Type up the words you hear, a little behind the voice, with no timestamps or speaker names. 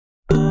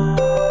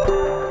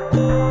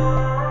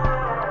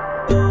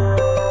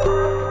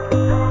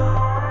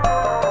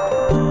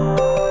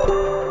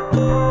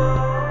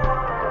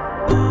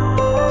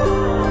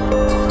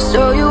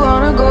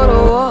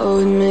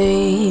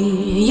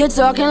you're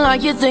talking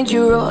like you think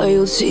you're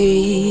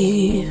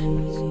royalty.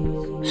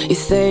 You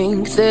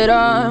think that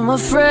I'm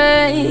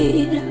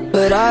afraid,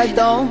 but I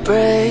don't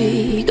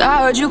break.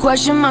 I heard you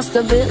question my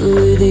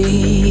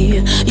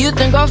stability. You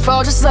think I'll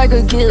fall just like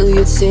a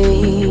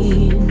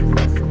guillotine,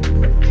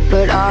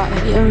 but I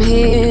am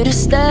here to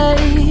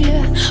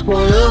stay,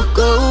 won't look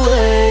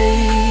away.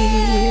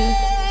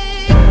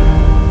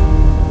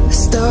 The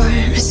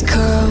storm is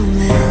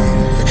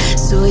coming,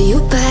 so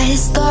you better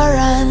start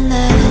running.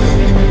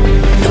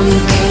 No,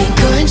 you can't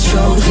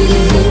control, feel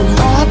it in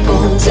my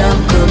bones.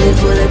 I'm coming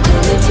for the,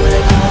 coming for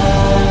the.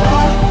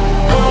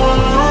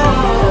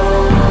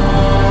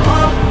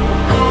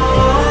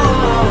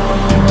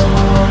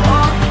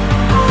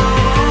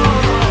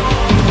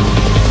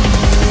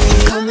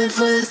 Coming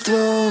for the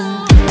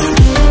throne.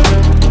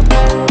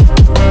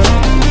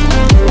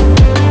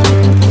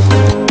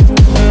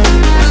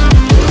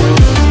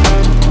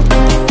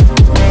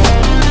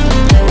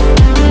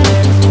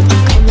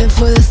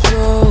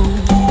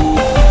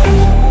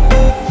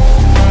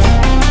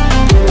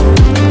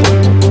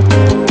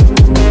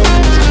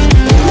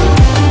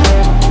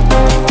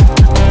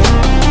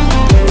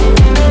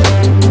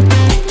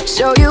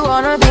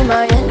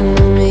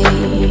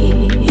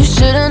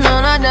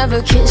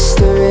 Never kissed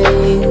the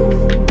rain.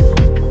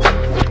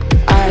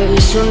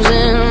 Ice runs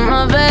in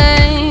my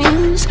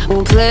veins,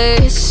 won't play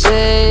it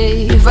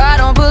safe. I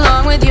don't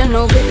belong with your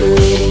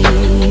nobility.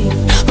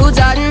 Who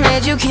died and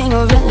made you king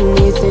of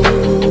anything?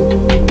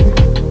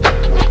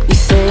 You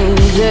think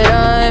that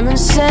I'm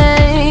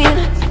insane?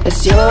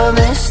 That's your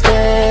mistake.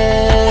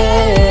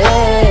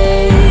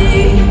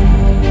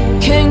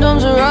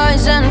 Kingdoms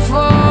rise and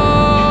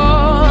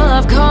fall,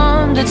 I've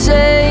come to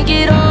take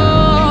it all.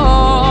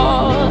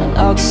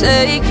 I'll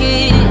take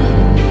it,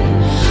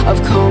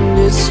 I've come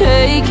to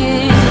take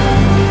it.